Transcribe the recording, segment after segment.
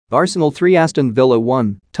Arsenal 3 Aston Villa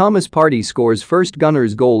 1, Thomas Partey scores first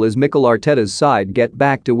Gunners goal as Mikel Arteta's side get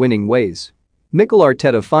back to winning ways. Mikel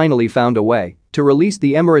Arteta finally found a way to release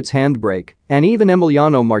the Emirates handbrake, and even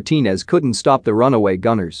Emiliano Martinez couldn't stop the runaway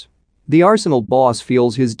Gunners. The Arsenal boss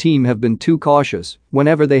feels his team have been too cautious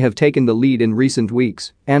whenever they have taken the lead in recent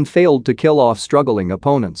weeks and failed to kill off struggling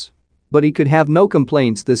opponents. But he could have no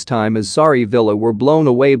complaints this time as sorry Villa were blown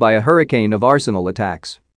away by a hurricane of Arsenal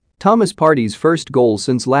attacks. Thomas Partey's first goal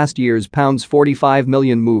since last year's £45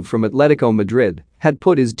 million move from Atletico Madrid had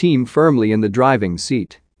put his team firmly in the driving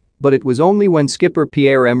seat. But it was only when skipper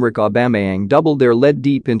Pierre-Emerick Aubameyang doubled their lead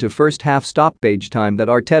deep into first-half stoppage time that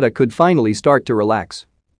Arteta could finally start to relax.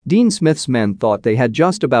 Dean Smith's men thought they had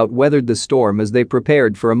just about weathered the storm as they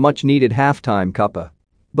prepared for a much-needed half-time cuppa.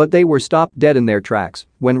 But they were stopped dead in their tracks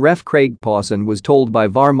when ref Craig Pawson was told by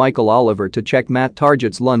VAR Michael Oliver to check Matt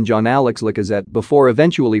Targett's lunge on Alex Lacazette before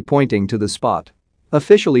eventually pointing to the spot.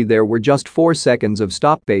 Officially, there were just 4 seconds of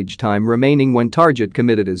stoppage time remaining when Targett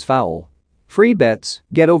committed his foul. Free bets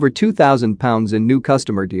get over £2,000 in new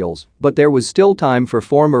customer deals, but there was still time for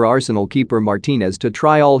former Arsenal keeper Martinez to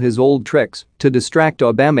try all his old tricks to distract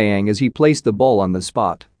Aubameyang as he placed the ball on the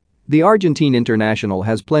spot. The Argentine international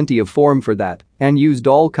has plenty of form for that and used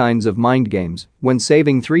all kinds of mind games when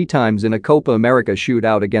saving 3 times in a Copa America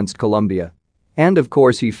shootout against Colombia. And of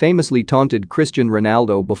course, he famously taunted Cristiano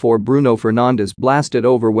Ronaldo before Bruno Fernandes blasted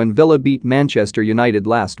over when Villa beat Manchester United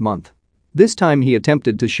last month. This time he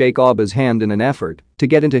attempted to shake Auba's hand in an effort to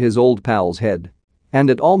get into his old pal's head. And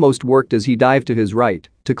it almost worked as he dived to his right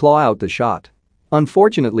to claw out the shot.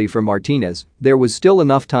 Unfortunately for Martinez, there was still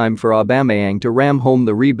enough time for Aubameyang to ram home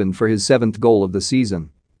the rebound for his 7th goal of the season.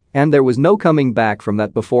 And there was no coming back from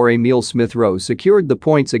that before Emile Smith-Rowe secured the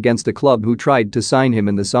points against the club who tried to sign him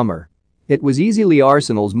in the summer. It was easily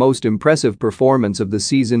Arsenal's most impressive performance of the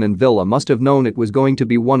season, and Villa must have known it was going to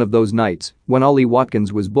be one of those nights when Ollie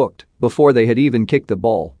Watkins was booked before they had even kicked the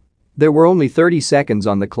ball. There were only 30 seconds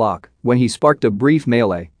on the clock when he sparked a brief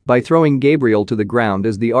melee by throwing Gabriel to the ground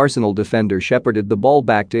as the Arsenal defender shepherded the ball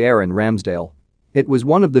back to Aaron Ramsdale. It was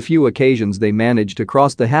one of the few occasions they managed to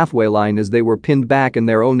cross the halfway line as they were pinned back in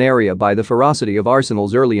their own area by the ferocity of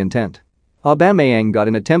Arsenal's early intent. Aubameyang got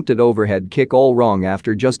an attempted overhead kick all wrong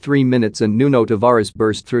after just 3 minutes, and Nuno Tavares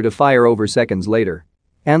burst through to fire over seconds later.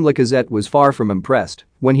 And Lacazette was far from impressed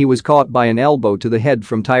when he was caught by an elbow to the head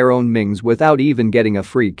from Tyrone Mings without even getting a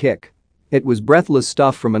free kick. It was breathless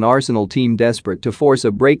stuff from an Arsenal team desperate to force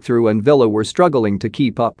a breakthrough, and Villa were struggling to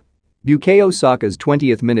keep up. Bukayo Saka's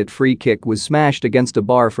 20th minute free kick was smashed against a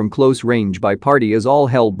bar from close range by Partey as all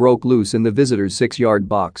hell broke loose in the visitors' 6-yard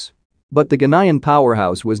box. But the Ghanaian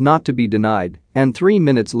powerhouse was not to be denied, and 3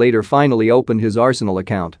 minutes later finally opened his Arsenal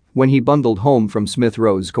account when he bundled home from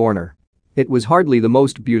Smith-Rowe's corner. It was hardly the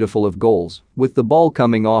most beautiful of goals, with the ball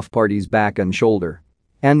coming off Partey's back and shoulder.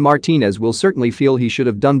 And Martinez will certainly feel he should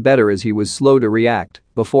have done better as he was slow to react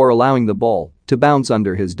before allowing the ball to bounce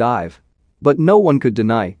under his dive. But no one could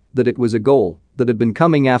deny that it was a goal that had been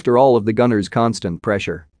coming after all of the Gunners' constant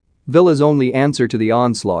pressure. Villa's only answer to the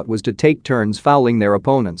onslaught was to take turns fouling their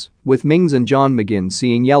opponents, with Mings and John McGinn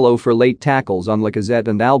seeing yellow for late tackles on Lacazette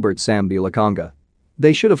and Albert Sambi Lokonga.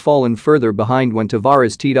 They should have fallen further behind when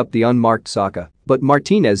Tavares teed up the unmarked Saka, but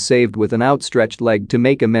Martinez saved with an outstretched leg to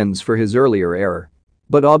make amends for his earlier error.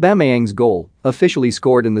 But Aubameyang's goal, officially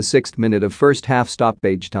scored in the 6th minute of first-half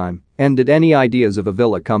stoppage time, ended any ideas of a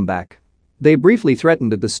Villa comeback. They briefly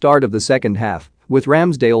threatened at the start of the second half, with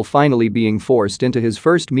Ramsdale finally being forced into his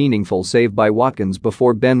first meaningful save by Watkins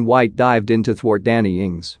before Ben White dived in to thwart Danny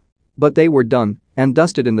Ings. But they were done and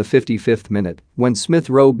dusted in the 55th minute when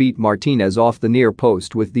Smith-Rowe beat Martinez off the near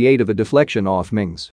post with the aid of a deflection off Mings.